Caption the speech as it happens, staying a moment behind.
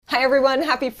Hi everyone,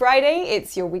 happy Friday.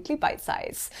 It's your weekly bite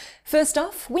size. First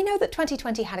off, we know that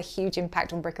 2020 had a huge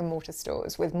impact on brick and mortar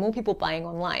stores, with more people buying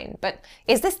online. But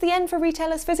is this the end for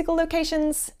retailers' physical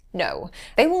locations? No,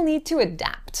 they will need to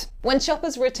adapt. When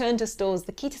shoppers return to stores,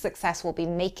 the key to success will be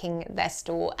making their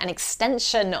store an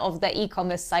extension of their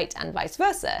e-commerce site and vice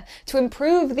versa, to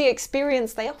improve the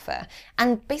experience they offer,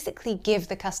 and basically give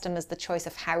the customers the choice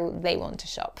of how they want to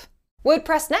shop.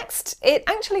 WordPress next. It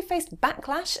actually faced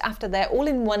backlash after their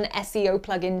all-in-one SEO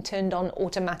plugin turned on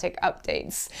automatic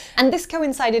updates. And this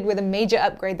coincided with a major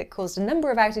upgrade that caused a number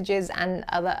of outages and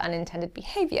other unintended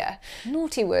behavior.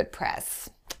 Naughty WordPress.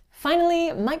 Finally,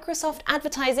 Microsoft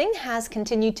Advertising has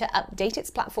continued to update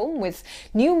its platform with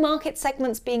new market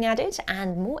segments being added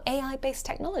and more AI-based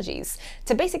technologies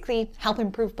to basically help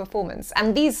improve performance.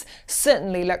 And these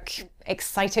certainly look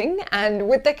exciting, and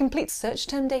with their complete search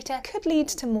term data, could lead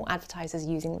to more advertisers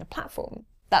using the platform.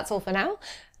 That's all for now.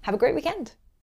 Have a great weekend.